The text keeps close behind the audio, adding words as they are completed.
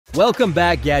Welcome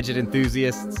back, gadget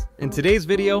enthusiasts. In today's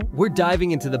video, we're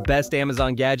diving into the best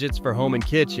Amazon gadgets for home and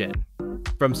kitchen.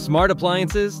 From smart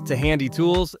appliances to handy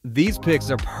tools, these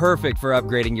picks are perfect for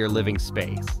upgrading your living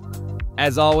space.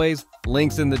 As always,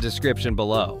 links in the description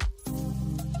below.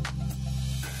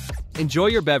 Enjoy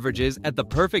your beverages at the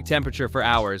perfect temperature for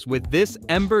hours with this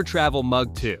Ember Travel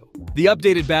Mug 2. The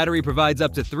updated battery provides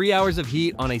up to 3 hours of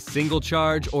heat on a single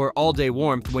charge or all-day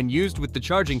warmth when used with the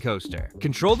charging coaster.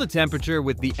 Control the temperature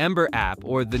with the Ember app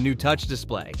or the new touch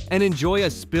display, and enjoy a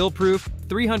spill-proof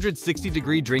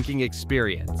 360-degree drinking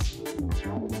experience.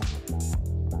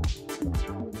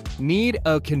 Need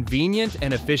a convenient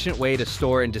and efficient way to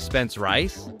store and dispense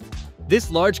rice? This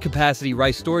large-capacity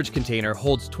rice storage container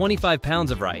holds 25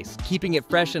 pounds of rice, keeping it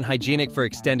fresh and hygienic for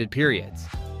extended periods.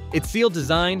 Its sealed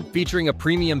design, featuring a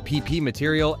premium PP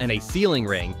material and a sealing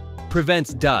ring,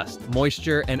 prevents dust,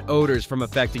 moisture, and odors from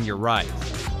affecting your rice.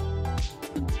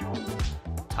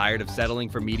 Tired of settling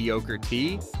for mediocre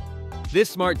tea? This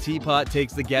smart teapot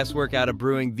takes the guesswork out of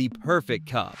brewing the perfect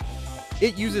cup.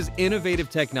 It uses innovative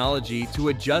technology to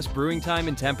adjust brewing time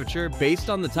and temperature based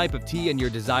on the type of tea and your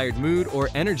desired mood or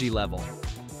energy level.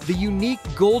 The unique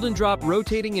Golden Drop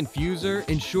rotating infuser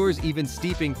ensures even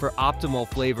steeping for optimal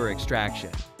flavor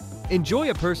extraction. Enjoy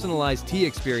a personalized tea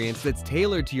experience that's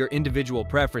tailored to your individual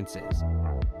preferences.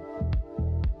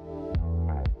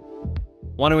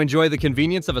 Want to enjoy the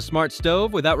convenience of a smart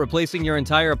stove without replacing your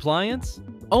entire appliance?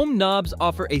 Ohm knobs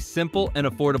offer a simple and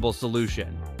affordable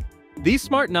solution. These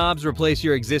smart knobs replace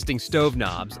your existing stove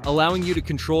knobs, allowing you to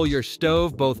control your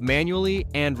stove both manually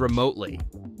and remotely.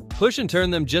 Push and turn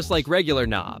them just like regular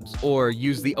knobs, or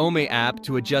use the Ohm app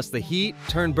to adjust the heat,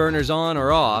 turn burners on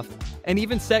or off, and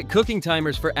even set cooking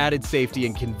timers for added safety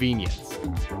and convenience.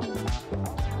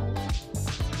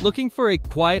 Looking for a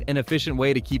quiet and efficient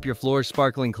way to keep your floors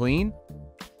sparkling clean?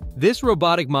 This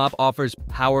robotic mop offers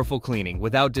powerful cleaning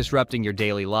without disrupting your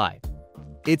daily life.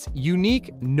 Its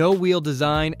unique no-wheel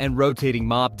design and rotating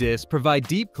mop discs provide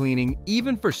deep cleaning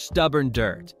even for stubborn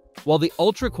dirt, while the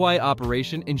ultra-quiet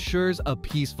operation ensures a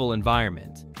peaceful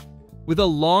environment. With a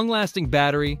long-lasting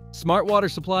battery, smart water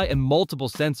supply, and multiple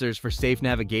sensors for safe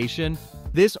navigation,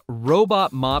 this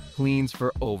robot mop cleans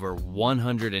for over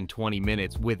 120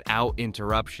 minutes without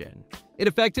interruption. It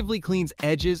effectively cleans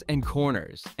edges and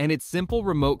corners, and its simple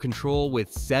remote control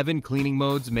with 7 cleaning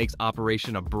modes makes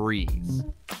operation a breeze.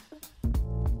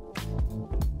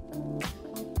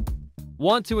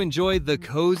 Want to enjoy the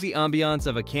cozy ambiance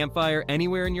of a campfire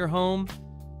anywhere in your home?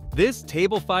 This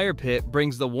table fire pit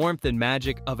brings the warmth and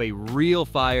magic of a real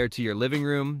fire to your living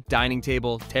room, dining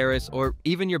table, terrace, or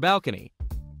even your balcony.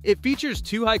 It features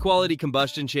 2 high-quality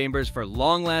combustion chambers for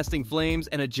long-lasting flames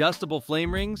and adjustable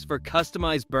flame rings for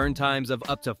customized burn times of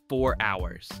up to 4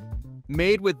 hours.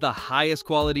 Made with the highest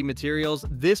quality materials,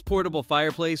 this portable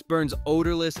fireplace burns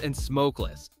odorless and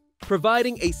smokeless,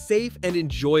 providing a safe and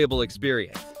enjoyable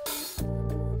experience.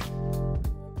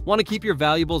 Want to keep your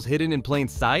valuables hidden in plain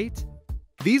sight?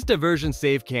 These diversion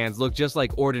safe cans look just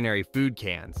like ordinary food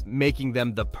cans, making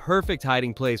them the perfect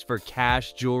hiding place for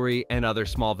cash, jewelry, and other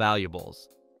small valuables.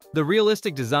 The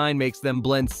realistic design makes them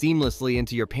blend seamlessly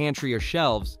into your pantry or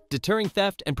shelves, deterring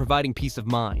theft and providing peace of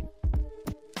mind.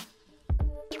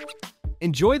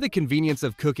 Enjoy the convenience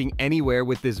of cooking anywhere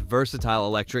with this versatile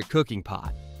electric cooking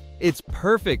pot. It's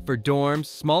perfect for dorms,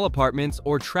 small apartments,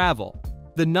 or travel.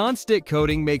 The non-stick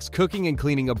coating makes cooking and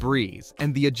cleaning a breeze,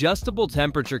 and the adjustable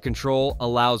temperature control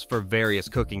allows for various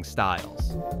cooking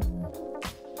styles.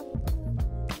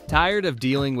 Tired of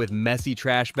dealing with messy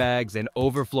trash bags and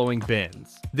overflowing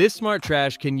bins? This smart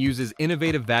trash can use its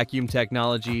innovative vacuum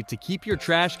technology to keep your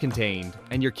trash contained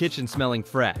and your kitchen smelling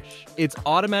fresh. Its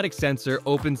automatic sensor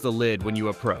opens the lid when you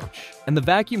approach, and the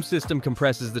vacuum system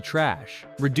compresses the trash,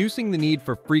 reducing the need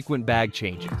for frequent bag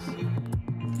changes.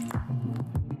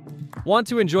 Want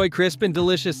to enjoy crisp and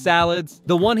delicious salads?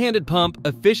 The one-handed pump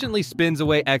efficiently spins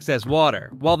away excess water,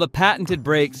 while the patented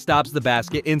brake stops the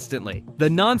basket instantly. The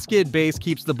non-skid base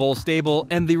keeps the bowl stable,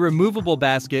 and the removable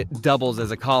basket doubles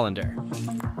as a colander.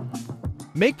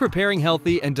 Make preparing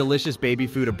healthy and delicious baby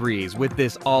food a breeze with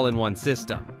this all-in-one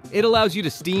system. It allows you to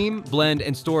steam, blend,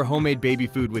 and store homemade baby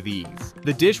food with ease.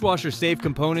 The dishwasher-safe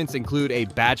components include a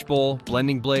batch bowl,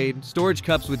 blending blade, storage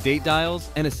cups with date dials,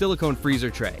 and a silicone freezer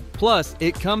tray. Plus,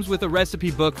 it comes with a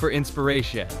recipe book for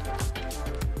inspiration.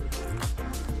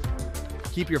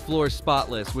 Keep your floors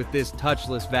spotless with this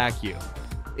touchless vacuum.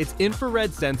 Its infrared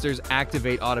sensors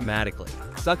activate automatically,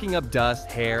 sucking up dust,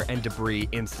 hair, and debris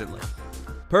instantly.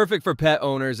 Perfect for pet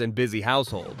owners and busy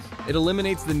households, it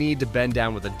eliminates the need to bend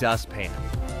down with a dustpan.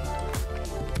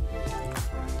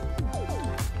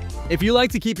 If you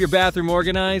like to keep your bathroom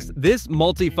organized, this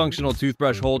multifunctional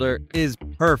toothbrush holder is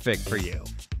perfect for you.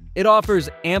 It offers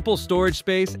ample storage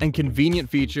space and convenient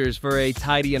features for a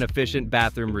tidy and efficient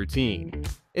bathroom routine.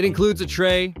 It includes a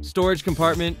tray, storage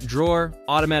compartment, drawer,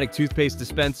 automatic toothpaste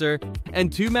dispenser,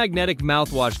 and 2 magnetic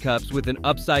mouthwash cups with an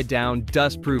upside-down,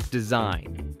 dust-proof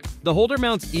design. The holder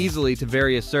mounts easily to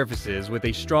various surfaces with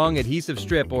a strong adhesive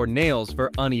strip or nails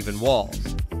for uneven walls.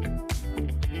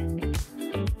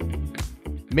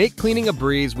 Make cleaning a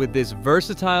breeze with this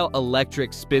versatile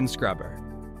electric spin scrubber.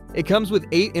 It comes with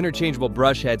 8 interchangeable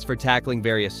brush heads for tackling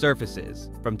various surfaces,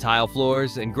 from tile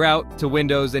floors and grout to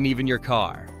windows and even your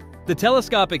car. The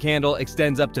telescopic handle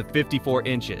extends up to 54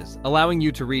 inches, allowing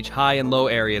you to reach high and low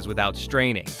areas without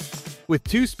straining. With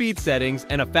 2 speed settings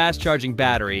and a fast-charging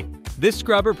battery, this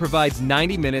scrubber provides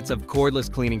 90 minutes of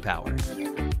cordless cleaning power.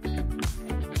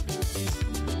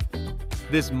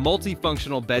 This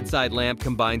multifunctional bedside lamp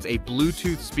combines a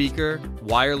Bluetooth speaker,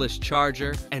 wireless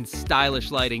charger, and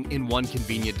stylish lighting in one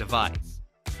convenient device.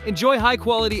 Enjoy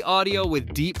high-quality audio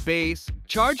with deep bass,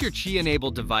 charge your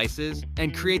Qi-enabled devices,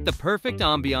 and create the perfect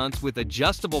ambiance with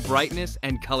adjustable brightness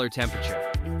and color temperature.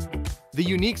 The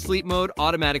unique sleep mode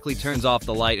automatically turns off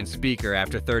the light and speaker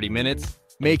after 30 minutes,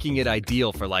 making it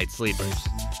ideal for light sleepers.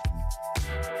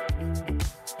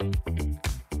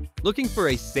 Looking for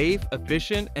a safe,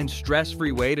 efficient, and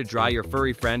stress-free way to dry your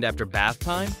furry friend after bath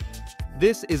time?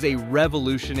 This is a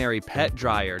revolutionary pet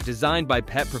dryer designed by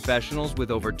pet professionals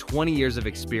with over 20 years of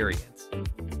experience.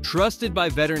 Trusted by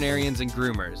veterinarians and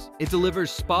groomers, it delivers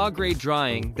spa-grade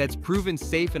drying that's proven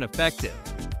safe and effective.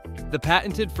 The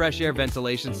patented fresh air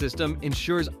ventilation system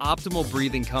ensures optimal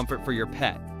breathing comfort for your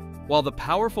pet, while the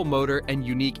powerful motor and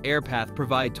unique air path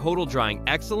provide total drying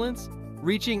excellence,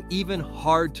 reaching even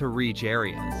hard-to-reach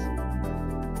areas.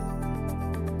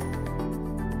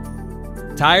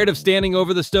 Tired of standing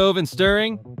over the stove and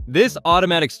stirring? This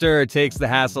automatic stirrer takes the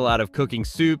hassle out of cooking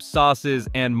soups, sauces,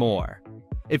 and more.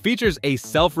 It features a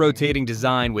self-rotating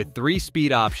design with 3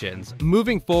 speed options,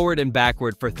 moving forward and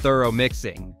backward for thorough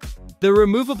mixing. The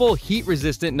removable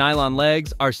heat-resistant nylon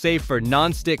legs are safe for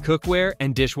non-stick cookware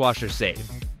and dishwasher safe.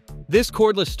 This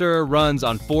cordless stirrer runs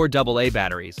on 4 AA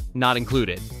batteries, not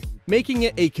included, making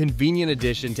it a convenient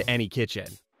addition to any kitchen.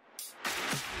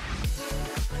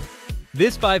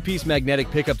 This 5-piece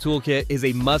magnetic pickup toolkit is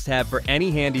a must-have for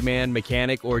any handyman,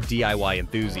 mechanic, or DIY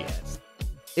enthusiast.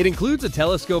 It includes a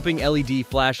telescoping LED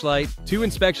flashlight, 2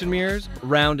 inspection mirrors,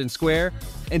 round and square,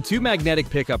 and 2 magnetic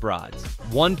pickup rods,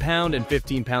 1 pound and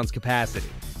 15 pounds capacity.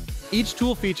 Each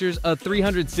tool features a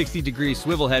 360-degree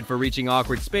swivel head for reaching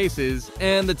awkward spaces,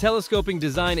 and the telescoping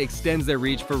design extends their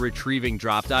reach for retrieving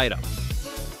dropped items.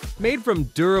 Made from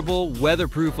durable,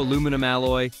 weatherproof aluminum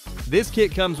alloy, this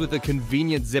kit comes with a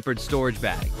convenient zippered storage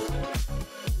bag.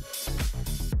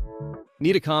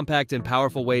 Need a compact and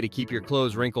powerful way to keep your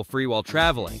clothes wrinkle-free while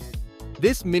traveling?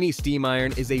 This mini steam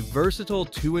iron is a versatile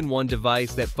 2-in-1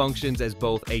 device that functions as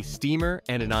both a steamer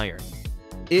and an iron.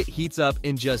 It heats up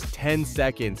in just 10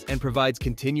 seconds and provides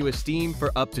continuous steam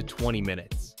for up to 20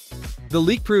 minutes. The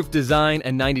leak-proof design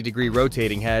and 90-degree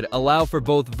rotating head allow for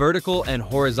both vertical and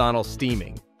horizontal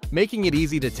steaming, making it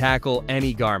easy to tackle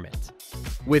any garment.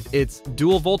 With its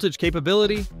dual voltage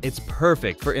capability, it's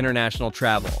perfect for international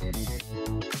travel.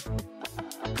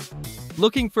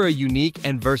 Looking for a unique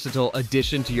and versatile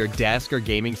addition to your desk or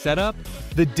gaming setup?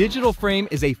 The digital frame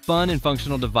is a fun and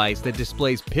functional device that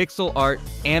displays pixel art,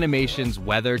 animations,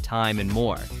 weather, time, and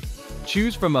more.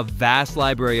 Choose from a vast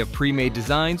library of pre-made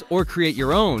designs or create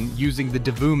your own using the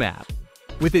Divoom app.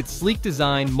 With its sleek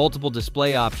design, multiple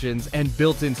display options, and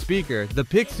built-in speaker, the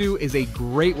Pixoo is a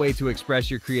great way to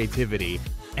express your creativity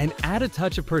and add a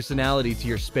touch of personality to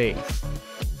your space.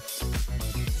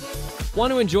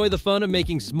 Want to enjoy the fun of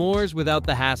making s'mores without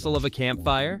the hassle of a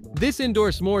campfire? This indoor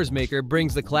s'mores maker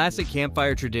brings the classic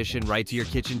campfire tradition right to your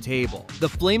kitchen table. The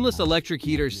flameless electric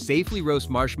heater safely roasts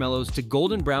marshmallows to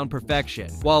golden brown perfection,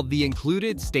 while the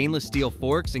included stainless steel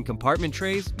forks and compartment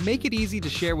trays make it easy to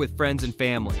share with friends and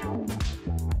family.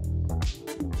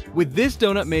 With this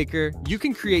donut maker, you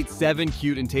can create 7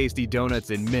 cute and tasty donuts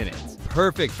in minutes,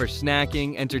 perfect for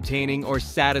snacking, entertaining, or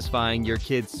satisfying your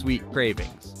kids' sweet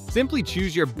cravings. Simply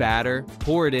choose your batter,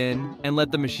 pour it in, and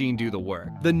let the machine do the work.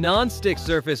 The non-stick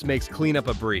surface makes cleanup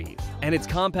a breeze, and its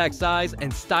compact size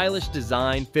and stylish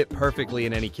design fit perfectly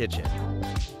in any kitchen.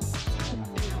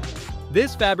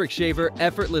 This fabric shaver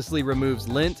effortlessly removes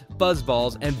lint,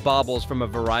 fuzzballs, and baubles from a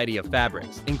variety of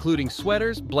fabrics, including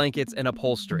sweaters, blankets, and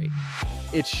upholstery.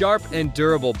 Its sharp and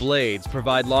durable blades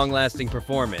provide long-lasting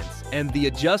performance, and the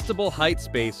adjustable height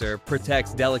spacer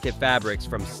protects delicate fabrics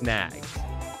from snags.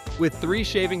 With 3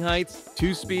 shaving heights,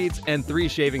 2 speeds, and 3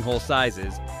 shaving hole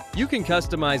sizes, You can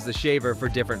customize the shaver for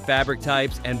different fabric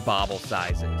types and bobble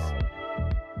sizes.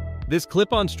 This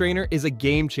clip-on strainer is a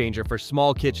game changer for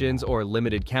small kitchens or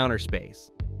limited counter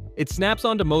space. It snaps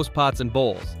onto most pots and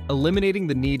bowls, eliminating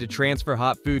the need to transfer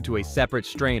hot food to a separate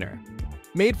strainer.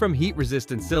 Made from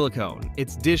heat-resistant silicone,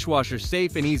 it's dishwasher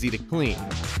safe and easy to clean.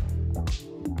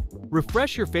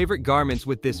 Refresh your favorite garments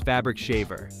with this fabric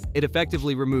shaver. It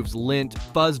effectively removes lint,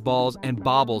 fuzz balls, and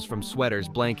bobbles from sweaters,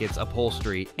 blankets,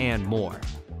 upholstery, and more.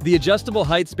 The adjustable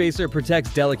height spacer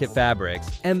protects delicate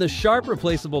fabrics, and the sharp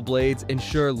replaceable blades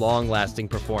ensure long-lasting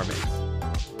performance.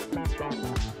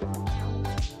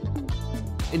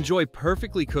 Enjoy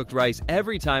perfectly cooked rice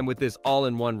every time with this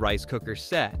all-in-one rice cooker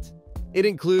set. It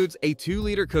includes a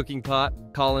 2-liter cooking pot,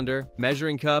 colander,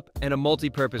 measuring cup, and a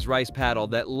multi-purpose rice paddle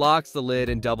that locks the lid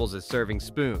and doubles as serving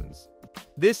spoons.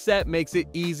 This set makes it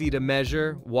easy to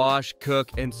measure, wash, cook,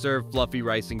 and serve fluffy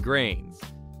rice and grains.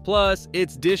 Plus,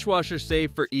 it's dishwasher safe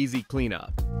for easy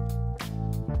cleanup.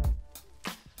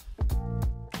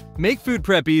 Make food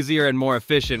prep easier and more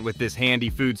efficient with this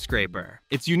handy food scraper.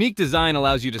 Its unique design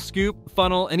allows you to scoop,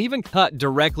 funnel, and even cut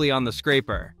directly on the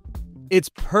scraper. It's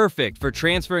perfect for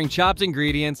transferring chopped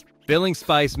ingredients, filling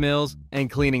spice mills,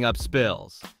 and cleaning up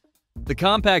spills. The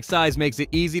compact size makes it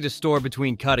easy to store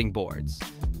between cutting boards.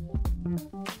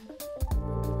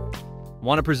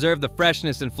 Want to preserve the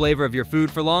freshness and flavor of your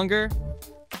food for longer?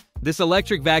 This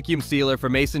electric vacuum sealer for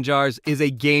mason jars is a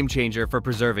game changer for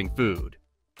preserving food.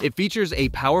 It features a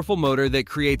powerful motor that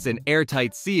creates an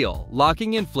airtight seal,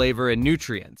 locking in flavor and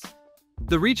nutrients.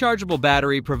 The rechargeable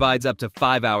battery provides up to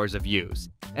 5 hours of use,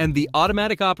 and the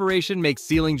automatic operation makes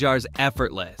sealing jars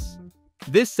effortless.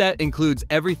 This set includes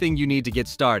everything you need to get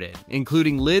started,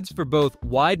 including lids for both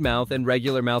wide mouth and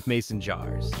regular mouth mason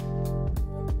jars.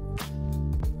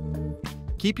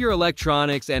 Keep your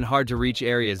electronics and hard-to-reach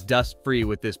areas dust-free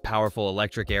with this powerful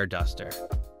electric air duster.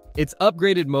 Its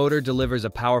upgraded motor delivers a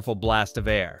powerful blast of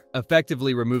air,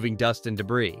 effectively removing dust and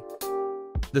debris.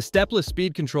 The stepless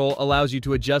speed control allows you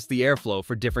to adjust the airflow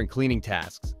for different cleaning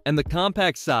tasks, and the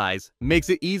compact size makes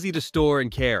it easy to store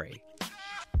and carry.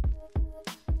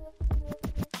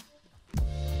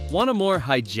 Want a more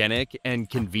hygienic and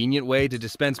convenient way to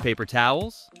dispense paper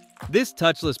towels? This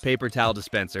touchless paper towel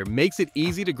dispenser makes it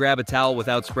easy to grab a towel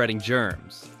without spreading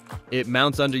germs. It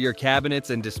mounts under your cabinets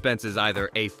and dispenses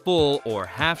either a full or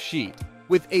half sheet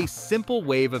with a simple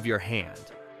wave of your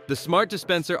hand. The smart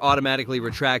dispenser automatically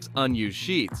retracts unused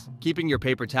sheets, keeping your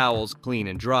paper towels clean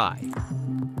and dry.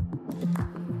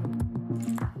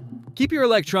 Keep your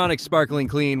electronics sparkling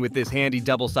clean with this handy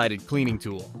double-sided cleaning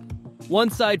tool. One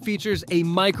side features a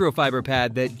microfiber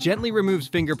pad that gently removes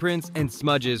fingerprints and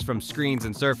smudges from screens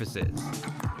and surfaces.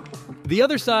 The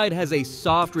other side has a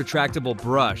soft retractable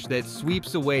brush that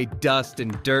sweeps away dust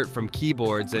and dirt from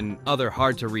keyboards and other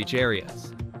hard-to-reach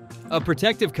areas. A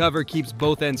protective cover keeps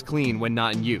both ends clean when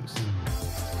not in use.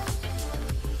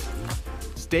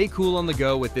 Stay cool on the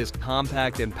go with this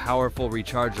compact and powerful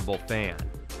rechargeable fan.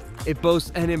 It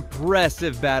boasts an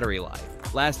impressive battery life,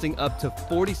 lasting up to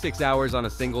 46 hours on a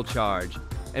single charge,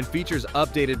 and features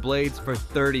updated blades for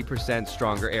 30%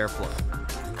 stronger airflow.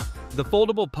 The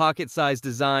foldable pocket-sized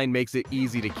design makes it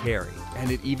easy to carry, and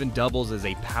it even doubles as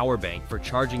a power bank for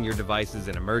charging your devices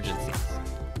in emergencies.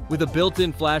 With a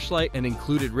built-in flashlight and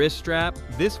included wrist strap,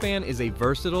 this fan is a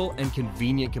versatile and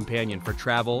convenient companion for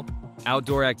travel,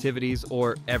 outdoor activities,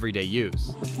 or everyday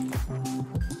use.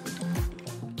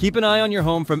 Keep an eye on your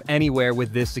home from anywhere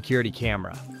with this security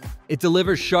camera. It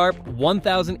delivers sharp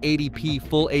 1080p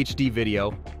Full HD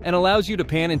video and allows you to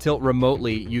pan and tilt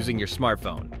remotely using your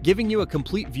smartphone, giving you a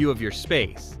complete view of your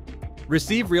space.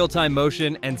 Receive real-time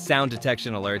motion and sound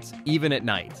detection alerts even at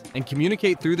night, and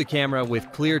communicate through the camera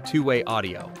with clear two-way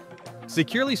audio.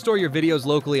 Securely store your videos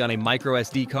locally on a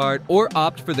microSD card or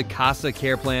opt for the Casa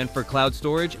Care Plan for cloud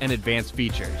storage and advanced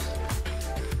features.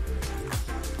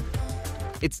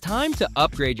 It's time to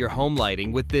upgrade your home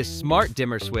lighting with this smart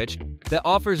dimmer switch that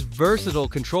offers versatile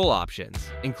control options,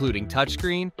 including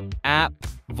touchscreen, app,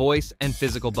 voice, and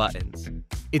physical buttons.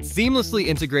 It seamlessly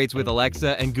integrates with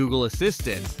Alexa and Google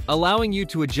Assistant, allowing you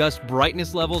to adjust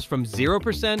brightness levels from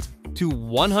 0% to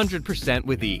 100%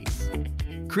 with ease.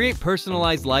 Create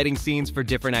personalized lighting scenes for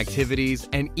different activities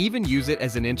and even use it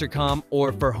as an intercom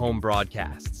or for home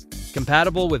broadcasts.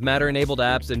 Compatible with Matter-enabled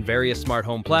apps and various smart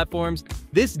home platforms,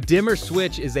 this dimmer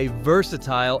switch is a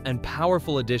versatile and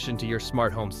powerful addition to your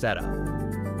smart home setup.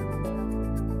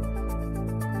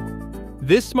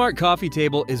 This smart coffee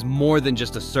table is more than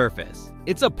just a surface.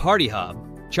 It's a party hub,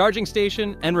 charging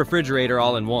station, and refrigerator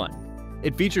all in one.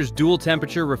 It features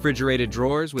dual-temperature refrigerated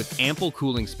drawers with ample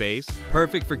cooling space,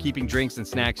 perfect for keeping drinks and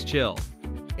snacks chilled.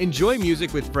 Enjoy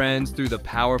music with friends through the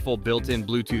powerful built-in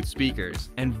Bluetooth speakers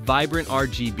and vibrant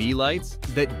RGB lights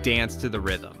that dance to the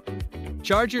rhythm.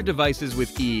 Charge your devices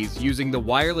with ease using the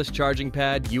wireless charging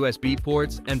pad, USB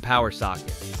ports, and power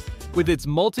sockets. With its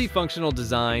multifunctional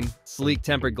design, sleek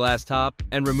tempered glass top,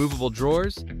 and removable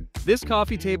drawers, this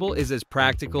coffee table is as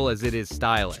practical as it is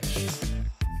stylish.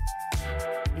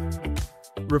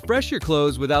 Refresh your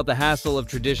clothes without the hassle of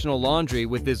traditional laundry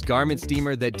with this garment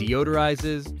steamer that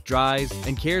deodorizes, dries,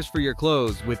 and cares for your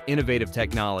clothes with innovative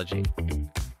technology.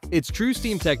 Its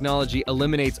TrueSteam technology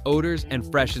eliminates odors and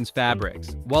freshens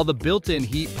fabrics, while the built-in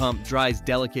heat pump dries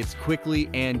delicates quickly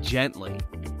and gently.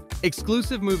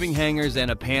 Exclusive moving hangers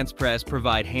and a pants press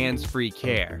provide hands-free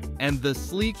care, and the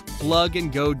sleek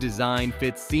plug-and-go design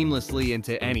fits seamlessly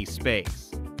into any space.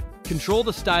 Control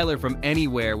the styler from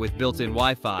anywhere with built-in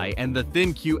Wi-Fi and the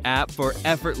ThinQ app for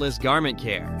effortless garment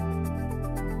care.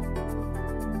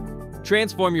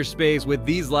 Transform your space with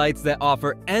these lights that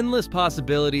offer endless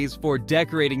possibilities for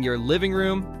decorating your living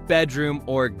room, bedroom,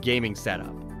 or gaming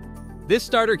setup. This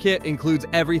starter kit includes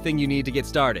everything you need to get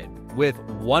started, with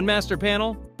one master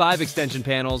panel, 5 extension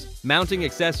panels, mounting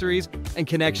accessories, and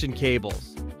connection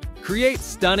cables. Create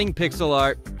stunning pixel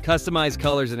art, customize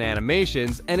colors and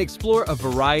animations, and explore a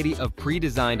variety of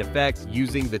pre-designed effects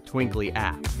using the Twinkly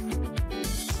app.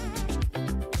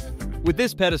 With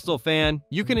this pedestal fan,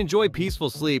 you can enjoy peaceful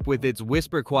sleep with its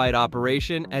whisper quiet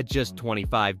operation at just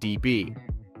 25 dB.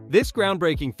 This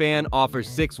groundbreaking fan offers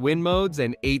 6 wind modes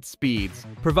and 8 speeds,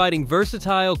 providing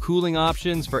versatile cooling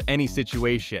options for any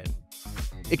situation.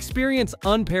 Experience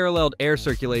unparalleled air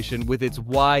circulation with its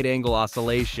wide-angle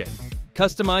oscillation,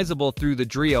 customizable through the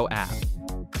Drio app.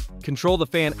 Control the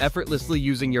fan effortlessly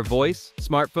using your voice,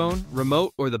 smartphone,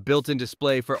 remote, or the built-in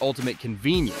display for ultimate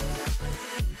convenience.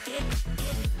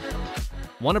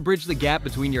 Want to bridge the gap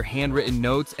between your handwritten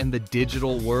notes and the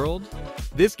digital world?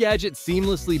 This gadget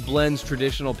seamlessly blends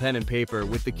traditional pen and paper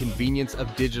with the convenience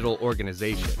of digital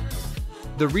organization.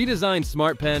 The redesigned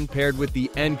Smart Pen paired with the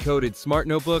encoded Smart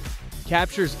Notebook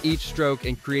captures each stroke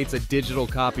and creates a digital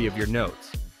copy of your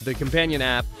notes. The companion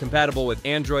app, compatible with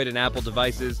Android and Apple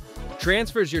devices,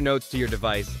 transfers your notes to your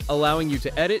device, allowing you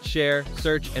to edit, share,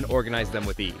 search, and organize them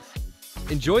with ease.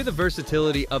 Enjoy the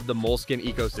versatility of the Moleskine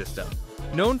ecosystem,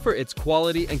 known for its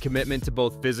quality and commitment to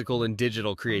both physical and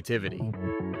digital creativity.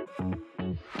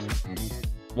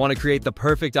 Want to create the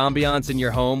perfect ambiance in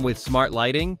your home with smart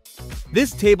lighting?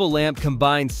 This table lamp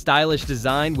combines stylish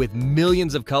design with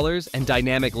millions of colors and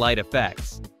dynamic light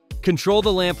effects. Control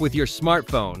the lamp with your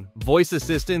smartphone, voice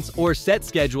assistants, or set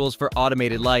schedules for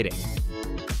automated lighting.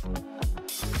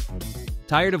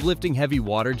 Tired of lifting heavy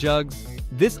water jugs?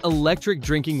 This electric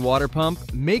drinking water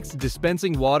pump makes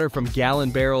dispensing water from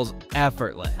gallon barrels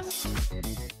effortless.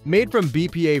 Made from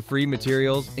BPA-free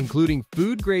materials, including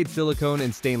food-grade silicone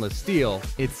and stainless steel,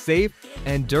 it's safe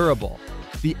and durable.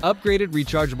 The upgraded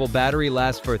rechargeable battery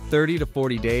lasts for 30 to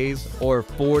 40 days, or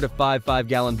 4 to 5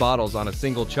 5-gallon bottles on a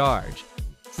single charge.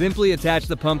 Simply attach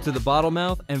the pump to the bottle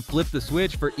mouth and flip the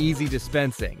switch for easy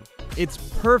dispensing. It's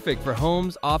perfect for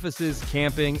homes, offices,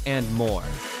 camping, and more.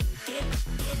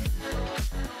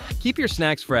 Keep your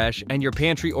snacks fresh and your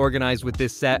pantry organized with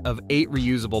this set of 8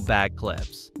 reusable bag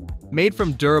clips. Made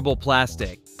from durable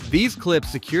plastic, these clips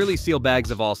securely seal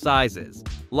bags of all sizes,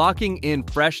 locking in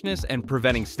freshness and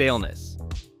preventing staleness.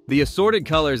 The assorted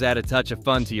colors add a touch of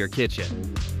fun to your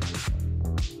kitchen.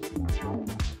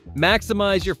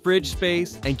 Maximize your fridge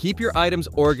space and keep your items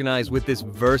organized with this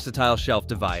versatile shelf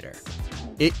divider.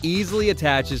 It easily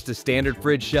attaches to standard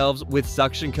fridge shelves with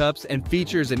suction cups and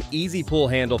features an easy pull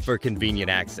handle for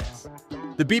convenient access.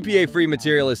 The BPA-free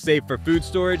material is safe for food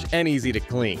storage and easy to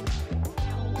clean.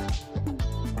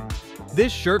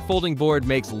 This shirt folding board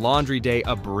makes laundry day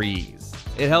a breeze.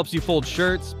 It helps you fold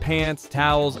shirts, pants,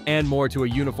 towels, and more to a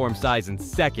uniform size in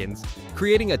seconds,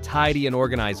 creating a tidy and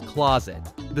organized closet.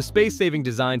 The space-saving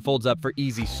design folds up for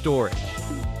easy storage.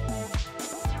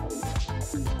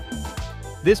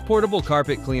 This portable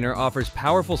carpet cleaner offers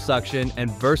powerful suction and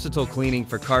versatile cleaning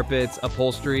for carpets,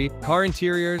 upholstery, car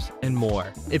interiors, and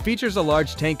more. It features a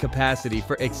large tank capacity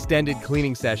for extended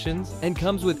cleaning sessions and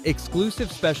comes with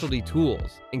exclusive specialty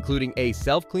tools, including a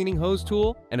self-cleaning hose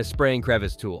tool and a spraying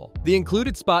crevice tool. The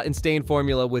included spot and stain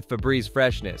formula with Febreze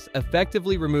Freshness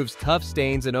effectively removes tough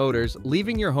stains and odors,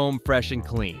 leaving your home fresh and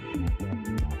clean.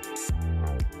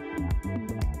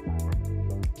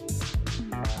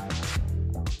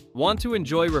 Want to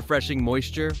enjoy refreshing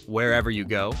moisture wherever you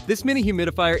go? This mini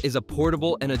humidifier is a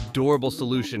portable and adorable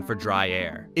solution for dry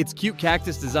air. Its cute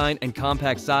cactus design and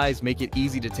compact size make it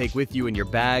easy to take with you in your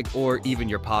bag or even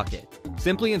your pocket.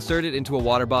 Simply insert it into a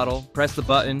water bottle, press the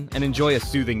button, and enjoy a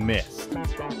soothing mist.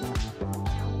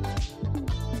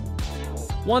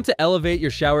 Want to elevate your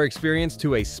shower experience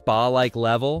to a spa-like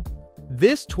level?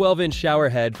 This 12-inch shower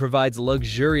head provides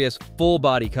luxurious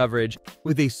full-body coverage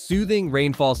with a soothing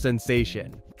rainfall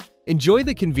sensation. Enjoy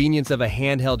the convenience of a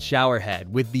handheld shower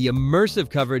head with the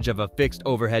immersive coverage of a fixed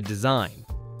overhead design.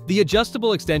 The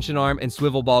adjustable extension arm and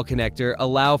swivel ball connector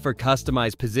allow for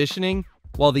customized positioning,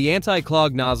 while the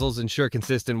anti-clog nozzles ensure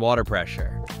consistent water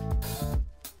pressure.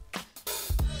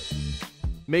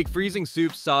 Make freezing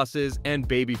soups, sauces, and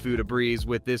baby food a breeze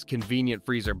with this convenient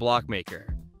freezer block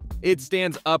maker. It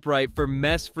stands upright for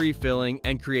mess-free filling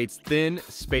and creates thin,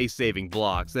 space-saving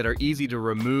blocks that are easy to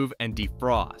remove and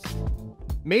defrost.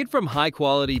 Made from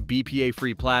high-quality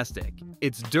BPA-free plastic,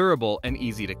 it's durable and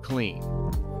easy to clean.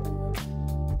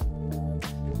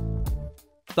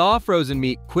 Thaw frozen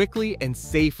meat quickly and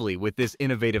safely with this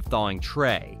innovative thawing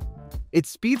tray. It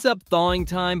speeds up thawing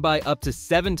time by up to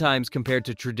 7 times compared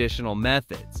to traditional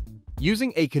methods,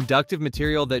 using a conductive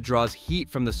material that draws heat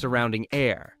from the surrounding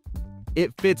air.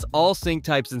 It fits all sink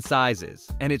types and sizes,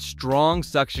 and its strong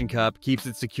suction cup keeps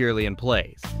it securely in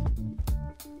place.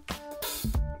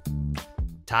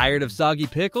 Tired of soggy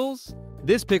pickles?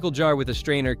 This pickle jar with a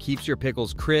strainer keeps your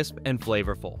pickles crisp and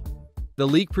flavorful. The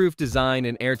leak-proof design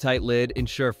and airtight lid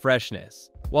ensure freshness,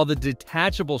 while the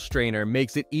detachable strainer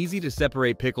makes it easy to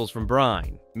separate pickles from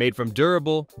brine. Made from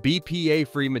durable,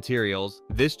 BPA-free materials,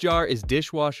 this jar is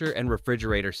dishwasher and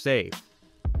refrigerator safe.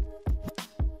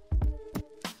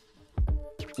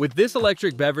 With this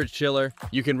electric beverage chiller,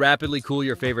 you can rapidly cool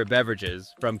your favorite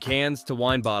beverages, from cans to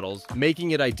wine bottles,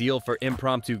 making it ideal for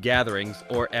impromptu gatherings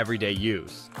or everyday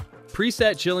use.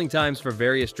 Preset chilling times for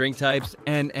various drink types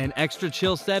and an extra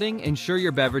chill setting ensure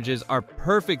your beverages are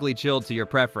perfectly chilled to your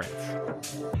preference.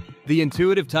 The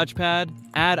intuitive touchpad,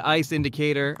 add ice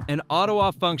indicator, and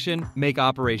auto-off function make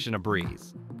operation a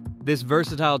breeze. This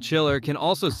versatile chiller can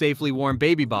also safely warm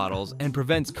baby bottles and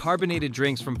prevents carbonated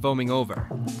drinks from foaming over.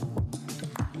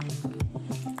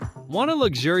 Want a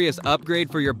luxurious upgrade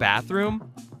for your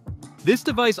bathroom? This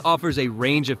device offers a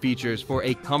range of features for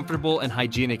a comfortable and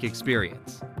hygienic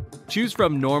experience. Choose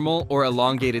from normal or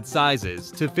elongated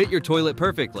sizes to fit your toilet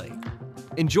perfectly.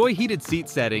 Enjoy heated seat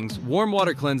settings, warm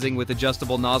water cleansing with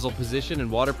adjustable nozzle position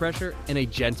and water pressure, and a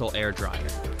gentle air dryer.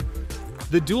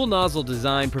 The dual nozzle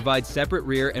design provides separate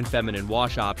rear and feminine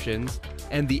wash options,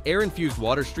 and the air-infused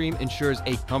water stream ensures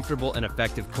a comfortable and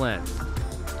effective cleanse.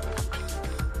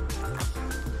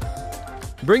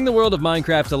 Bring the world of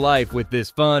Minecraft to life with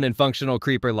this fun and functional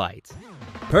creeper light.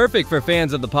 Perfect for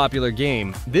fans of the popular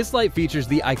game, this light features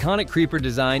the iconic creeper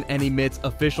design and emits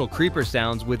official creeper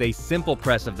sounds with a simple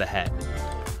press of the head.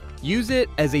 Use it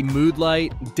as a mood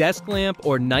light, desk lamp,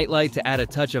 or night light to add a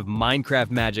touch of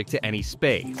Minecraft magic to any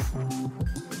space.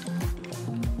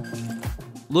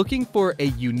 Looking for a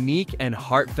unique and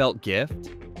heartfelt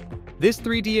gift? This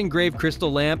 3D engraved crystal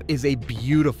lamp is a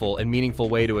beautiful and meaningful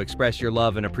way to express your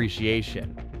love and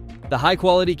appreciation. The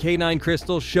high-quality K9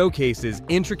 crystal showcases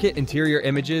intricate interior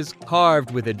images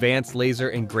carved with advanced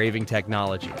laser engraving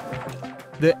technology.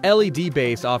 The LED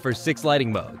base offers 6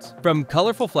 lighting modes, from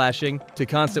colorful flashing to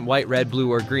constant white, red,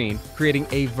 blue, or green, creating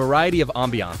a variety of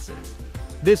ambiances.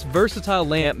 This versatile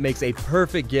lamp makes a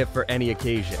perfect gift for any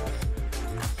occasion.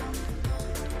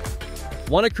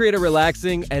 Want to create a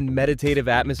relaxing and meditative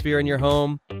atmosphere in your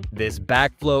home? This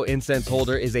backflow incense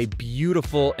holder is a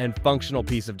beautiful and functional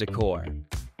piece of decor.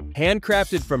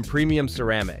 Handcrafted from premium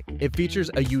ceramic, it features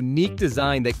a unique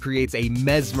design that creates a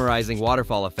mesmerizing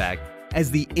waterfall effect as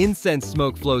the incense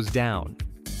smoke flows down.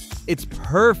 It's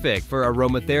perfect for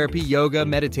aromatherapy, yoga,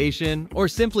 meditation, or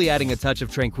simply adding a touch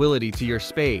of tranquility to your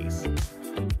space.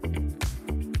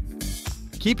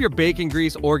 Keep your bacon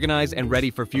grease organized and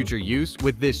ready for future use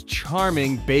with this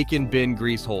charming bacon bin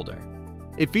grease holder.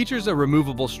 It features a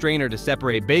removable strainer to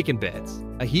separate bacon bits,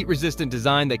 a heat-resistant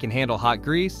design that can handle hot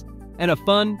grease, and a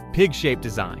fun, pig-shaped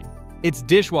design. It's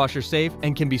dishwasher safe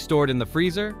and can be stored in the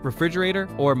freezer, refrigerator,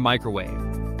 or microwave.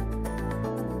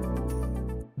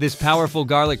 This powerful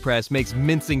garlic press makes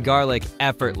mincing garlic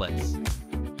effortless.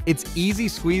 Its easy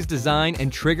squeeze design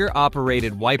and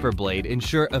trigger-operated wiper blade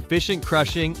ensure efficient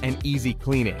crushing and easy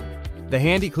cleaning. The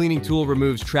handy cleaning tool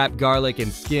removes trapped garlic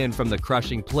and skin from the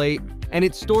crushing plate, and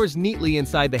it stores neatly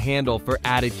inside the handle for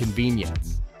added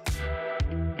convenience.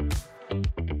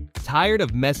 Tired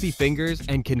of messy fingers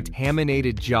and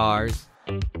contaminated jars?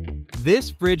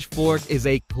 This fridge fork is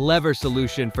a clever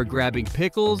solution for grabbing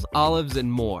pickles, olives,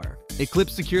 and more. It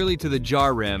clips securely to the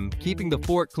jar rim, keeping the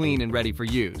fork clean and ready for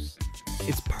use.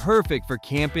 It's perfect for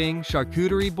camping,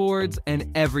 charcuterie boards,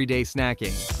 and everyday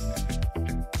snacking.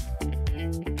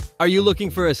 Are you looking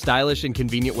for a stylish and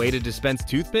convenient way to dispense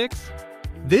toothpicks?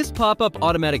 This pop-up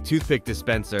automatic toothpick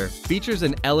dispenser features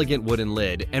an elegant wooden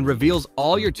lid and reveals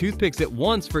all your toothpicks at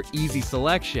once for easy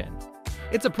selection.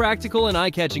 It's a practical and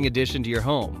eye-catching addition to your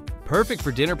home, perfect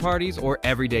for dinner parties or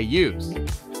everyday use.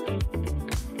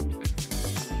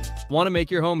 Want to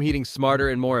make your home heating smarter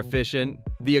and more efficient?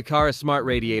 The Aqara Smart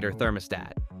Radiator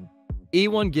Thermostat.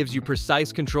 E1 gives you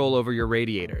precise control over your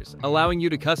radiators, allowing you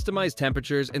to customize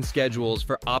temperatures and schedules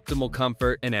for optimal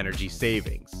comfort and energy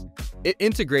savings. It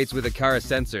integrates with Aqara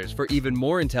sensors for even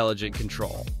more intelligent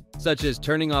control, such as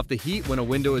turning off the heat when a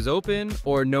window is open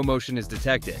or no motion is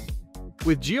detected.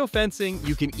 With geofencing,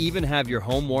 you can even have your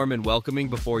home warm and welcoming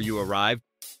before you arrive.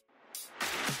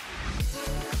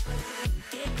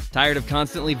 Tired of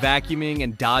constantly vacuuming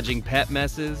and dodging pet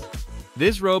messes?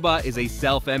 This robot is a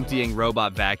self-emptying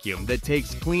robot vacuum that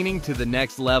takes cleaning to the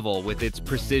next level with its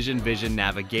precision vision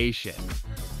navigation.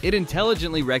 It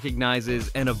intelligently recognizes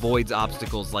and avoids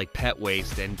obstacles like pet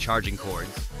waste and charging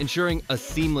cords, ensuring a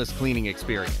seamless cleaning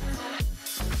experience.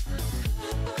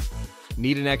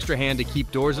 Need an extra hand to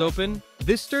keep doors open?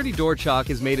 This sturdy door chock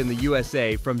is made in the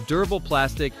USA from durable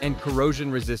plastic and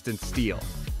corrosion-resistant steel.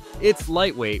 It's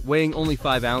lightweight, weighing only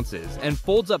 5 ounces, and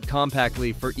folds up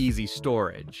compactly for easy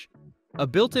storage. A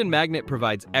built-in magnet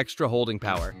provides extra holding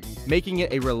power, making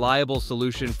it a reliable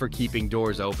solution for keeping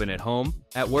doors open at home,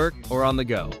 at work, or on the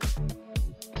go.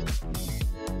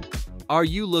 Are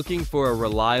you looking for a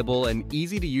reliable and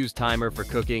easy-to-use timer for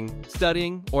cooking,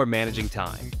 studying, or managing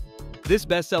time? This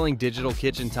best-selling digital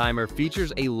kitchen timer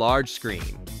features a large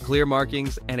screen, clear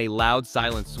markings, and a loud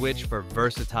silent switch for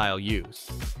versatile use.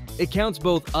 It counts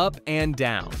both up and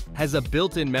down, has a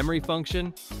built-in memory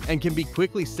function, and can be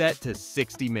quickly set to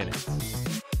 60 minutes.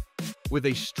 With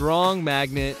a strong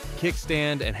magnet,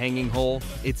 kickstand, and hanging hole,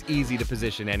 it's easy to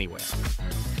position anywhere.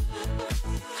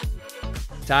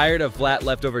 Tired of flat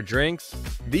leftover drinks?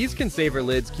 These conserver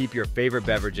lids keep your favorite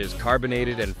beverages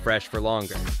carbonated and fresh for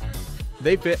longer.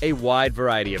 They fit a wide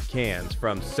variety of cans,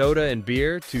 from soda and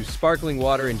beer to sparkling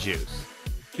water and juice.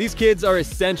 These kids are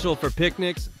essential for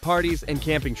picnics, parties, and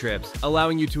camping trips,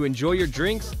 allowing you to enjoy your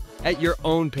drinks at your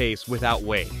own pace without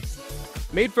waste.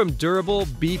 Made from durable,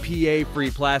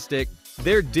 BPA-free plastic,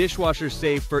 they're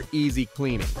dishwasher-safe for easy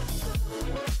cleaning.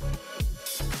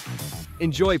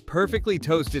 Enjoy perfectly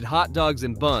toasted hot dogs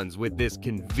and buns with this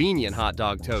convenient hot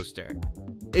dog toaster.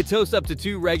 It toasts up to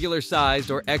 2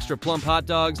 regular-sized or extra plump hot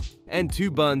dogs and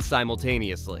 2 buns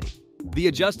simultaneously. The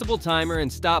adjustable timer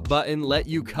and stop button let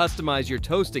you customize your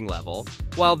toasting level,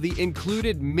 while the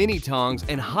included mini tongs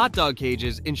and hot dog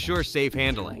cages ensure safe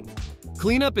handling.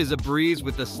 Cleanup is a breeze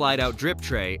with the slide-out drip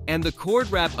tray, and the cord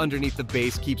wrap underneath the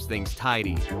base keeps things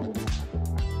tidy.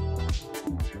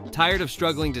 Tired of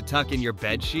struggling to tuck in your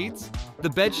bed sheets? The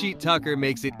bedsheet tucker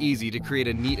makes it easy to create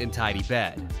a neat and tidy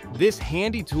bed. This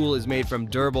handy tool is made from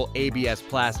durable ABS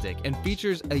plastic and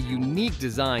features a unique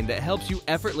design that helps you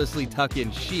effortlessly tuck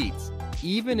in sheets,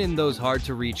 even in those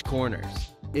hard-to-reach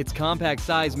corners. Its compact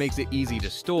size makes it easy to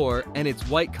store, and its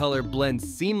white color blends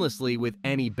seamlessly with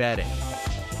any bedding.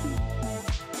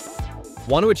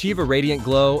 Want to achieve a radiant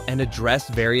glow and address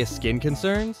various skin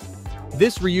concerns?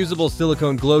 This reusable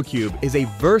silicone glow cube is a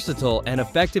versatile and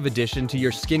effective addition to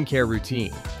your skincare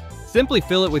routine. Simply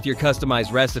fill it with your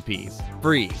customized recipes,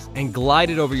 freeze, and glide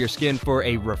it over your skin for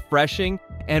a refreshing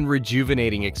and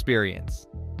rejuvenating experience.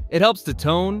 It helps to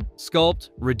tone, sculpt,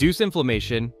 reduce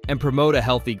inflammation, and promote a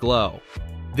healthy glow.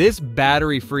 This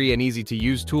battery-free and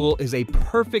easy-to-use tool is a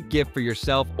perfect gift for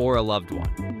yourself or a loved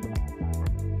one.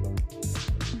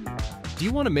 Do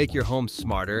you want to make your home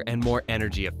smarter and more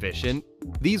energy efficient?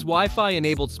 These Wi-Fi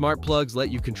enabled smart plugs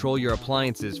let you control your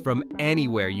appliances from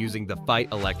anywhere using the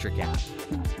Fight Electric app.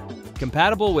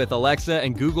 Compatible with Alexa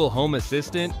and Google Home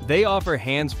Assistant, they offer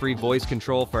hands-free voice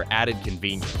control for added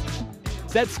convenience.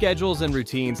 Set schedules and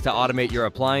routines to automate your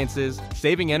appliances,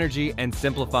 saving energy and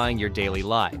simplifying your daily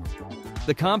life.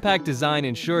 The compact design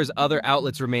ensures other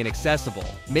outlets remain accessible,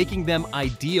 making them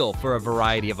ideal for a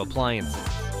variety of appliances.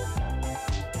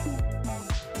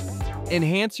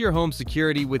 Enhance your home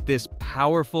security with this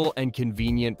powerful and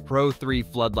convenient Pro 3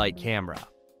 floodlight camera.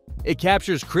 It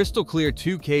captures crystal clear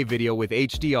 2K video with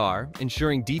HDR,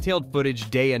 ensuring detailed footage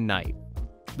day and night.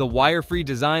 The wire-free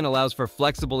design allows for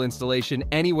flexible installation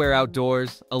anywhere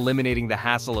outdoors, eliminating the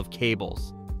hassle of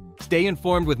cables. Stay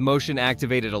informed with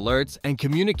motion-activated alerts and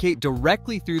communicate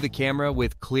directly through the camera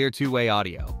with clear two-way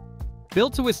audio.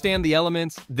 Built to withstand the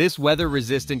elements, this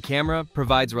weather-resistant camera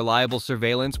provides reliable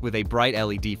surveillance with a bright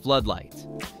LED floodlight.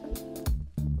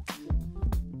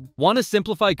 Want to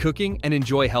simplify cooking and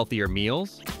enjoy healthier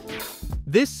meals?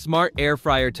 This smart air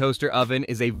fryer toaster oven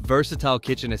is a versatile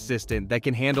kitchen assistant that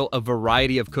can handle a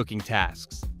variety of cooking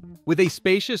tasks. With a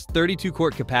spacious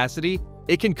 32-quart capacity,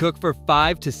 it can cook for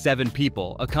 5 to 7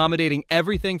 people, accommodating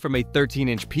everything from a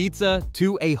 13-inch pizza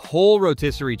to a whole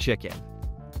rotisserie chicken.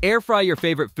 Air fry your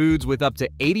favorite foods with up to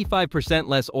 85%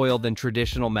 less oil than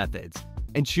traditional methods,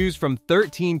 and choose from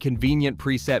 13 convenient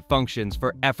preset functions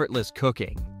for effortless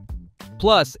cooking.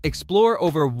 Plus, explore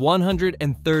over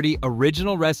 130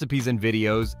 original recipes and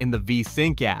videos in the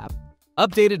VSync app,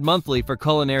 updated monthly for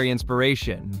culinary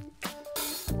inspiration.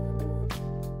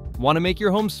 Want to make your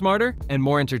home smarter and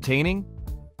more entertaining?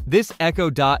 This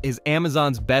Echo Dot is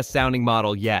Amazon's best-sounding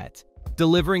model yet,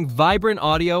 delivering vibrant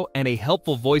audio and a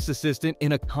helpful voice assistant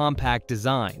in a compact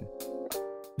design.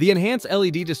 The enhanced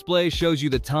LED display shows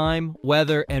you the time,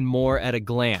 weather, and more at a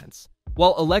glance,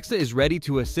 while Alexa is ready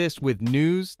to assist with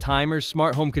news, timers,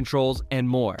 smart home controls, and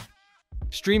more.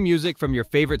 Stream music from your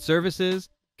favorite services,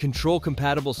 control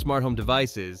compatible smart home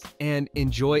devices, and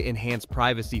enjoy enhanced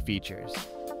privacy features.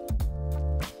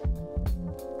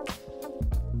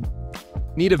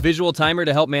 Need a visual timer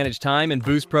to help manage time and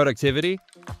boost productivity?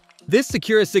 This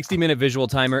Secura 60-minute visual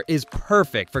timer is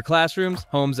perfect for classrooms,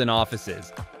 homes, and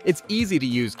offices. It's easy to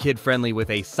use, kid-friendly with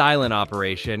a silent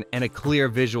operation and a clear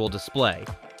visual display,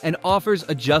 and offers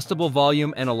adjustable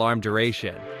volume and alarm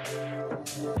duration.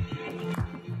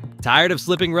 Tired of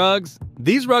slipping rugs?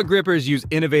 These rug grippers use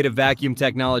innovative vacuum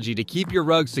technology to keep your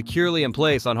rug securely in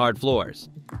place on hard floors.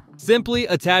 Simply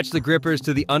attach the grippers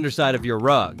to the underside of your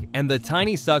rug, and the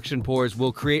tiny suction pores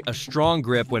will create a strong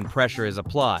grip when pressure is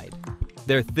applied.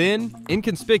 They're thin,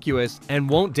 inconspicuous, and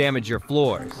won't damage your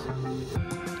floors.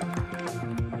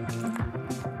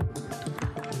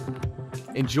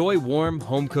 Enjoy warm,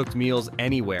 home-cooked meals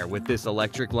anywhere with this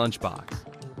electric lunchbox.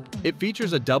 It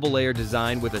features a double-layer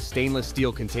design with a stainless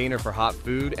steel container for hot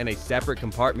food and a separate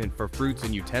compartment for fruits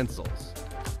and utensils.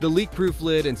 The leak-proof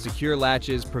lid and secure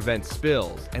latches prevent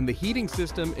spills, and the heating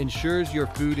system ensures your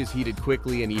food is heated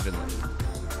quickly and evenly.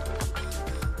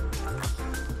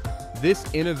 This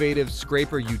innovative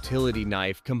scraper utility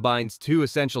knife combines two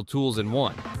essential tools in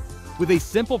one. With a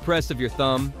simple press of your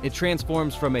thumb, it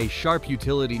transforms from a sharp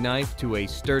utility knife to a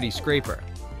sturdy scraper.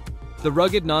 The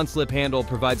rugged non-slip handle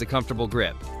provides a comfortable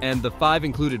grip, and the 5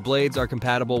 included blades are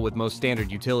compatible with most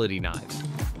standard utility knives.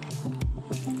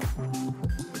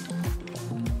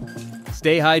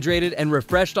 Stay hydrated and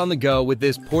refreshed on the go with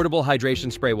this portable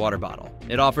hydration spray water bottle.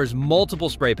 It offers multiple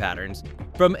spray patterns,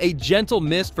 from a gentle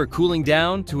mist for cooling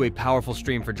down to a powerful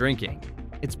stream for drinking.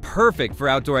 It's perfect for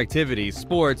outdoor activities,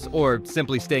 sports, or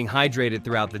simply staying hydrated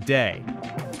throughout the day.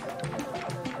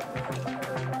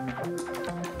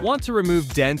 Want to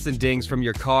remove dents and dings from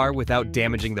your car without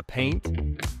damaging the paint?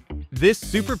 This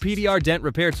Super PDR Dent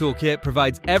Repair Toolkit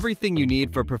provides everything you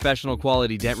need for professional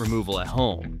quality dent removal at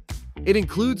home. It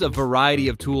includes a variety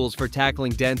of tools for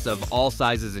tackling dents of all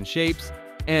sizes and shapes,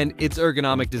 and its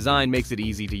ergonomic design makes it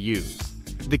easy to use.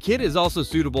 The kit is also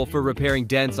suitable for repairing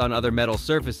dents on other metal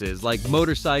surfaces like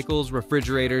motorcycles,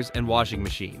 refrigerators, and washing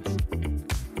machines.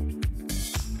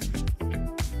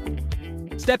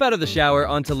 Step out of the shower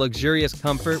onto luxurious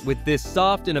comfort with this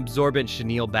soft and absorbent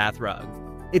chenille bath rug.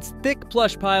 Its thick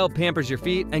plush pile pampers your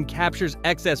feet and captures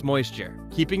excess moisture,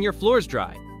 keeping your floors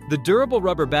dry. The durable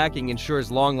rubber backing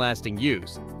ensures long-lasting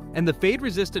use, and the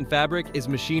fade-resistant fabric is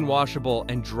machine washable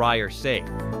and dryer safe.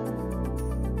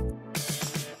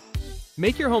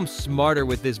 Make your home smarter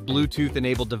with this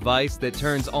Bluetooth-enabled device that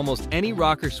turns almost any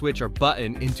rocker switch or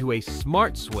button into a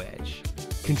smart switch.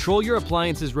 Control your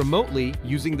appliances remotely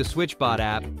using the SwitchBot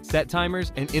app, set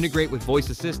timers, and integrate with voice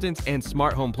assistants and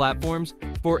smart home platforms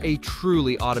for a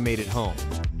truly automated home.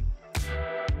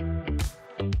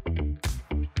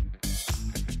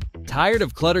 Tired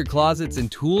of cluttered closets and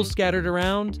tools scattered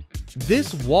around?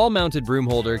 This wall-mounted broom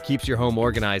holder keeps your home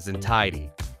organized and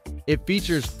tidy. It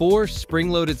features 4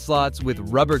 spring-loaded slots with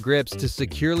rubber grips to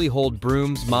securely hold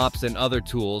brooms, mops, and other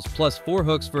tools, plus 4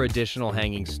 hooks for additional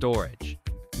hanging storage.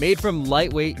 Made from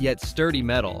lightweight yet sturdy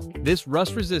metal, this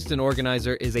rust-resistant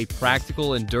organizer is a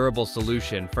practical and durable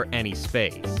solution for any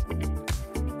space.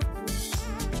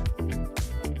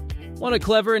 Want a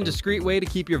clever and discreet way to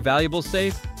keep your valuables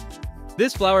safe?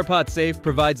 This flower pot safe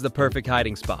provides the perfect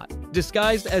hiding spot,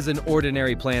 disguised as an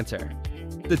ordinary planter.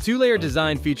 The 2-layer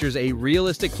design features a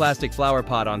realistic plastic flower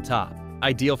pot on top,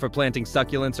 ideal for planting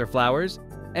succulents or flowers,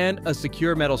 and a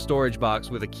secure metal storage box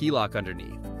with a key lock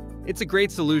underneath. It's a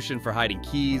great solution for hiding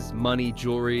keys, money,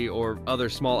 jewelry, or other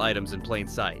small items in plain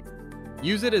sight.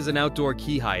 Use it as an outdoor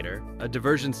key hider, a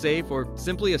diversion safe, or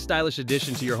simply a stylish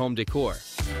addition to your home decor.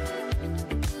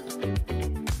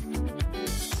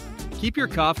 Keep your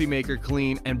coffee maker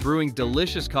clean and brewing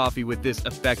delicious coffee with this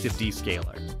effective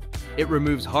descaler. It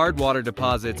removes hard water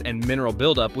deposits and mineral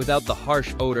buildup without the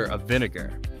harsh odor of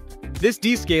vinegar. This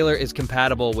descaler is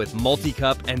compatible with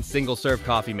multi-cup and single-serve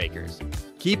coffee makers,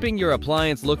 keeping your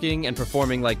appliance looking and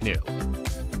performing like new.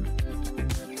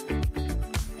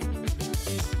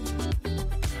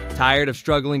 Tired of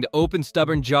struggling to open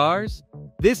stubborn jars?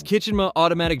 This KitchenMa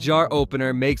automatic jar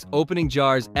opener makes opening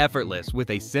jars effortless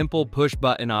with a simple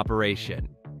push-button operation.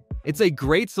 It's a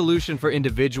great solution for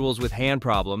individuals with hand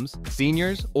problems,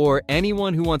 seniors, or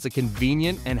anyone who wants a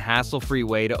convenient and hassle-free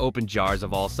way to open jars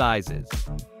of all sizes.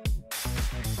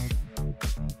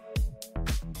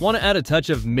 Want to add a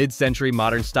touch of mid-century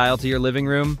modern style to your living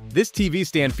room? This TV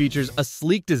stand features a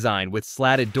sleek design with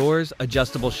slatted doors,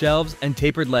 adjustable shelves, and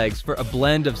tapered legs for a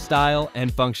blend of style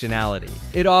and functionality.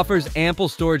 It offers ample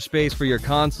storage space for your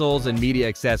consoles and media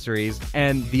accessories,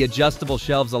 and the adjustable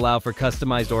shelves allow for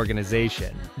customized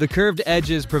organization. The curved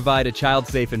edges provide a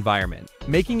child-safe environment,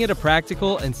 making it a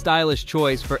practical and stylish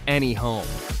choice for any home.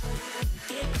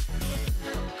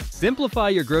 Simplify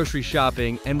your grocery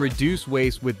shopping and reduce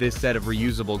waste with this set of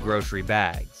reusable grocery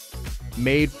bags.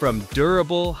 Made from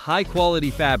durable,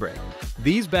 high-quality fabric,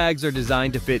 these bags are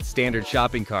designed to fit standard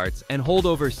shopping carts and hold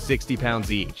over 60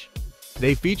 pounds each.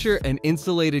 They feature an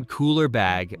insulated cooler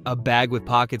bag, a bag with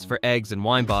pockets for eggs and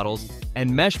wine bottles, and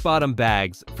mesh-bottom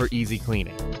bags for easy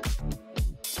cleaning.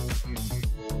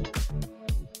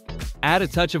 Add a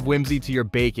touch of whimsy to your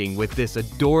baking with this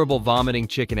adorable vomiting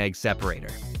chicken egg separator.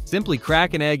 Simply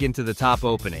crack an egg into the top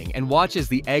opening and watch as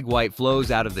the egg white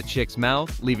flows out of the chick's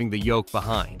mouth, leaving the yolk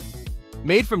behind.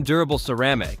 Made from durable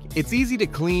ceramic, it's easy to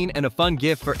clean and a fun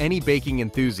gift for any baking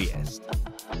enthusiast.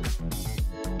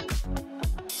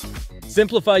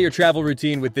 Simplify your travel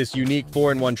routine with this unique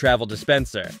 4-in-1 travel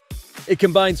dispenser. It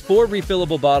combines 4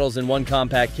 refillable bottles in one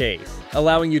compact case,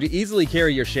 allowing you to easily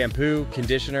carry your shampoo,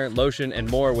 conditioner, lotion, and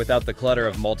more without the clutter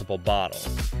of multiple bottles.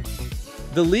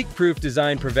 The leak-proof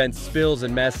design prevents spills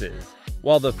and messes,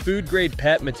 while the food-grade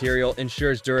PET material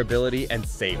ensures durability and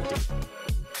safety.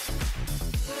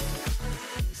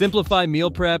 Simplify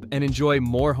meal prep and enjoy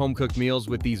more home-cooked meals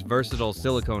with these versatile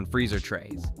silicone freezer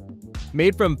trays.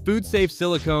 Made from food-safe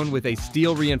silicone with a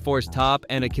steel-reinforced top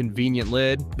and a convenient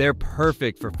lid, they're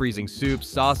perfect for freezing soups,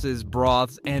 sauces,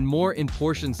 broths, and more in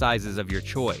portion sizes of your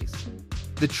choice.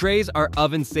 The trays are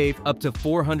oven-safe up to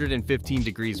 415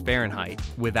 degrees Fahrenheit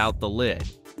without the lid,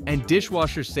 and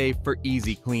dishwasher-safe for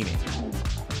easy cleaning.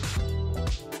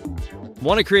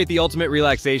 Want to create the ultimate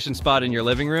relaxation spot in your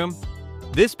living room?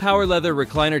 This power leather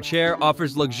recliner chair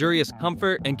offers luxurious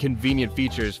comfort and convenient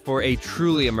features for a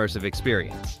truly immersive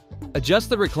experience.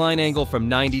 Adjust the recline angle from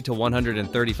 90 to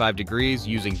 135 degrees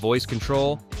using voice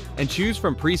control, and choose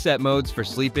from preset modes for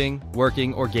sleeping,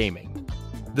 working, or gaming.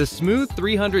 The smooth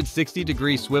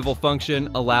 360-degree swivel function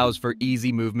allows for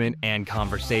easy movement and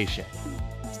conversation.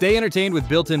 Stay entertained with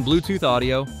built-in Bluetooth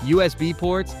audio, USB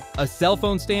ports, a cell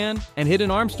phone stand, and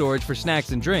hidden arm storage for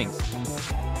snacks and drinks.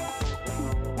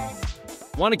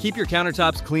 Want to keep your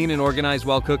countertops clean and organized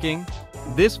while cooking?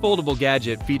 This foldable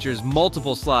gadget features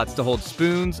multiple slots to hold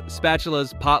spoons,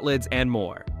 spatulas, pot lids, and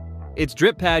more. Its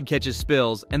drip pad catches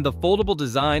spills, and the foldable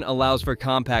design allows for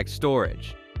compact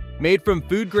storage. Made from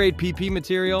food-grade PP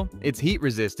material, it's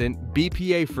heat-resistant,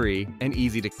 BPA-free, and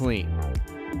easy to clean.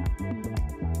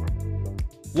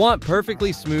 Want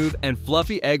perfectly smooth and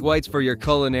fluffy egg whites for your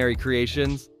culinary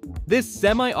creations? This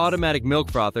semi-automatic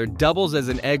milk frother doubles as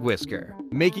an egg whisker,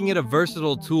 making it a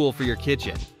versatile tool for your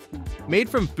kitchen. Made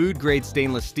from food-grade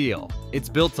stainless steel, it's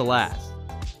built to last.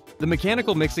 The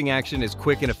mechanical mixing action is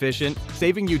quick and efficient,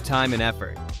 saving you time and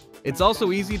effort. It's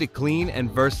also easy to clean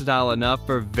and versatile enough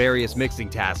for various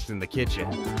mixing tasks in the kitchen.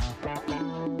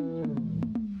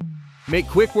 Make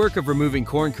quick work of removing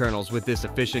corn kernels with this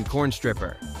efficient corn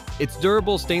stripper. Its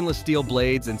durable stainless steel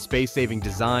blades and space-saving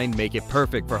design make it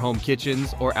perfect for home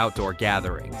kitchens or outdoor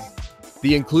gatherings.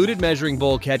 The included measuring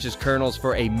bowl catches kernels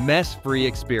for a mess-free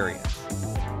experience.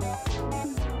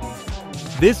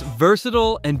 This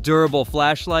versatile and durable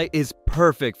flashlight is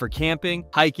perfect for camping,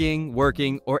 hiking,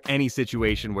 working, or any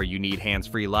situation where you need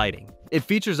hands-free lighting. It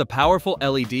features a powerful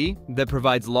LED that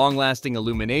provides long-lasting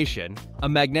illumination, a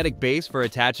magnetic base for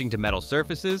attaching to metal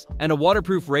surfaces, and a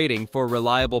waterproof rating for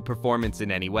reliable performance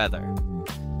in any weather.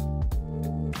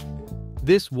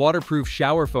 This waterproof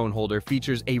shower phone holder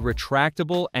features a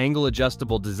retractable,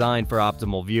 angle-adjustable design for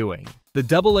optimal viewing. The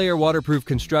double-layer waterproof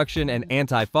construction and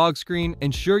anti-fog screen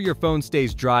ensure your phone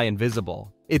stays dry and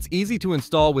visible. It's easy to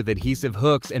install with adhesive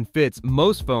hooks and fits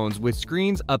most phones with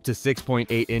screens up to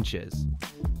 6.8 inches.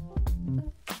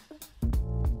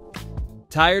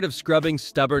 Tired of scrubbing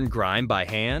stubborn grime by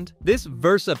hand? This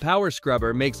Versa Power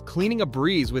Scrubber makes cleaning a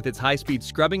breeze with its high-speed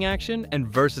scrubbing action and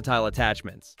versatile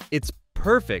attachments. It's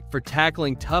perfect for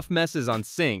tackling tough messes on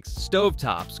sinks,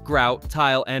 stovetops, grout,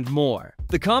 tile, and more.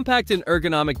 The compact and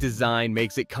ergonomic design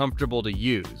makes it comfortable to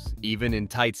use, even in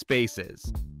tight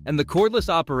spaces. And the cordless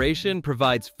operation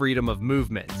provides freedom of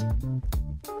movement.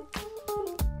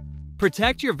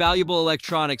 Protect your valuable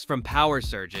electronics from power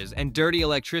surges and dirty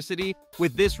electricity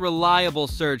with this reliable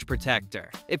surge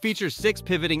protector. It features 6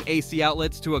 pivoting AC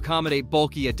outlets to accommodate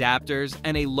bulky adapters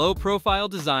and a low-profile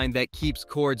design that keeps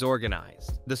cords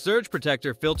organized. The surge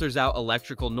protector filters out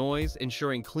electrical noise,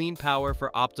 ensuring clean power for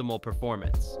optimal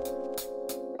performance.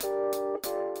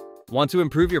 Want to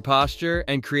improve your posture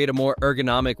and create a more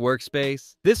ergonomic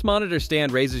workspace? This monitor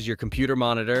stand raises your computer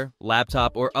monitor,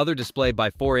 laptop, or other display by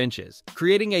 4 inches,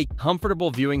 creating a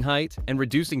comfortable viewing height and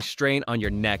reducing strain on your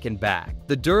neck and back.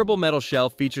 The durable metal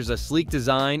shelf features a sleek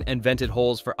design and vented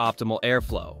holes for optimal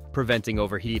airflow, preventing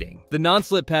overheating. The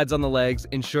non-slip pads on the legs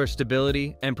ensure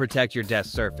stability and protect your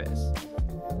desk surface.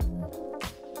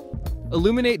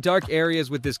 Illuminate dark areas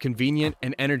with this convenient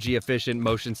and energy-efficient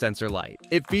motion sensor light.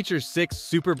 It features 6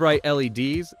 super bright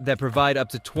LEDs that provide up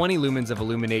to 20 lumens of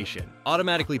illumination,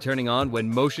 automatically turning on when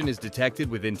motion is detected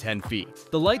within 10 feet.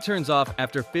 The light turns off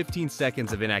after 15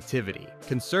 seconds of inactivity,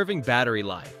 conserving battery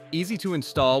life. Easy to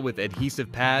install with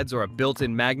adhesive pads or a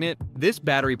built-in magnet, this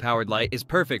battery-powered light is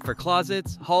perfect for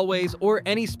closets, hallways, or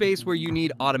any space where you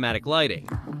need automatic lighting.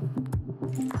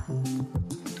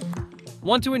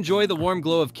 Want to enjoy the warm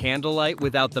glow of candlelight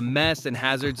without the mess and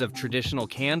hazards of traditional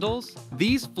candles?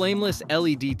 These flameless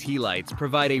LED tea lights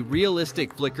provide a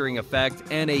realistic flickering effect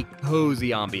and a cozy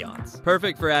ambiance.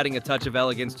 Perfect for adding a touch of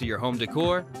elegance to your home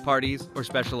decor, parties, or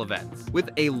special events.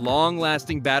 With a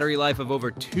long-lasting battery life of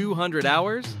over 200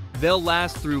 hours, they'll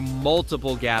last through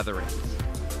multiple gatherings.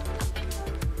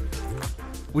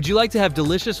 Would you like to have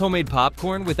delicious homemade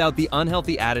popcorn without the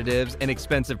unhealthy additives and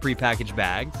expensive prepackaged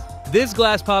bags? This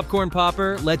glass popcorn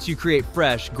popper lets you create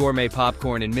fresh, gourmet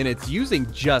popcorn in minutes using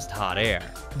just hot air.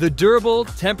 The durable,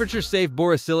 temperature-safe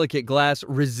borosilicate glass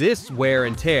resists wear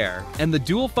and tear, and the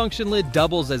dual-function lid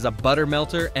doubles as a butter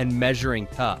melter and measuring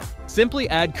cup. Simply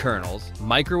add kernels,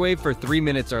 microwave for 3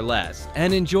 minutes or less,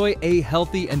 and enjoy a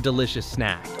healthy and delicious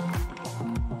snack.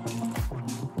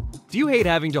 Do you hate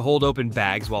having to hold open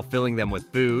bags while filling them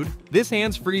with food? This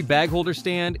hands-free bag holder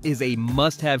stand is a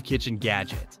must-have kitchen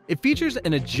gadget. It features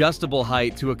an adjustable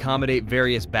height to accommodate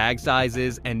various bag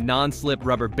sizes and non-slip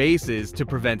rubber bases to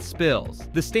prevent spills.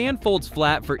 The stand folds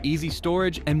flat for easy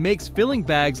storage and makes filling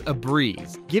bags a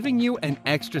breeze, giving you an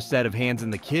extra set of hands in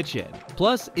the kitchen.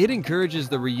 Plus, it encourages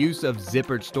the reuse of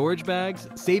zippered storage bags,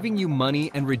 saving you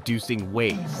money and reducing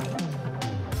waste.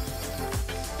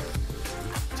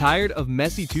 Tired of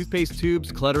messy toothpaste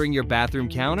tubes cluttering your bathroom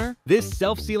counter? This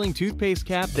self-sealing toothpaste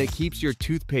cap that keeps your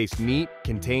toothpaste neat,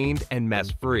 contained, and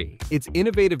mess-free. Its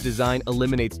innovative design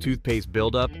eliminates toothpaste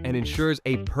buildup and ensures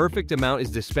a perfect amount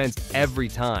is dispensed every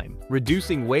time,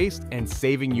 reducing waste and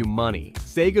saving you money.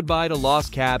 Say goodbye to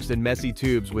lost caps and messy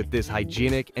tubes with this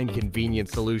hygienic and convenient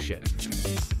solution.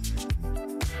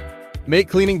 Make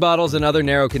cleaning bottles and other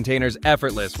narrow containers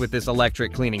effortless with this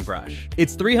electric cleaning brush.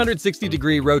 Its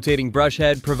 360-degree rotating brush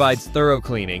head provides thorough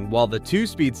cleaning, while the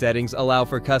 2-speed settings allow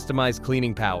for customized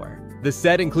cleaning power. The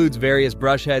set includes various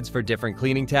brush heads for different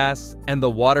cleaning tasks, and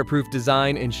the waterproof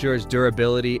design ensures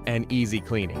durability and easy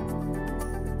cleaning.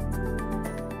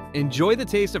 Enjoy the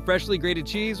taste of freshly grated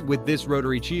cheese with this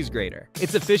rotary cheese grater.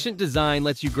 Its efficient design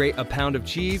lets you grate a pound of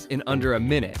cheese in under a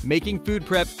minute, making food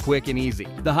prep quick and easy.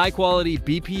 The high-quality,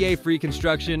 BPA-free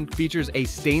construction features a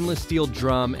stainless steel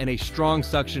drum and a strong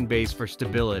suction base for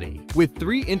stability. With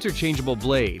 3 interchangeable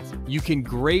blades, you can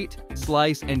grate,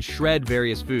 slice, and shred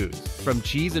various foods, from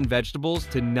cheese and vegetables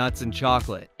to nuts and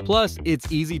chocolate. Plus,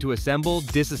 it's easy to assemble,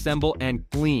 disassemble, and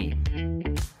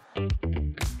clean.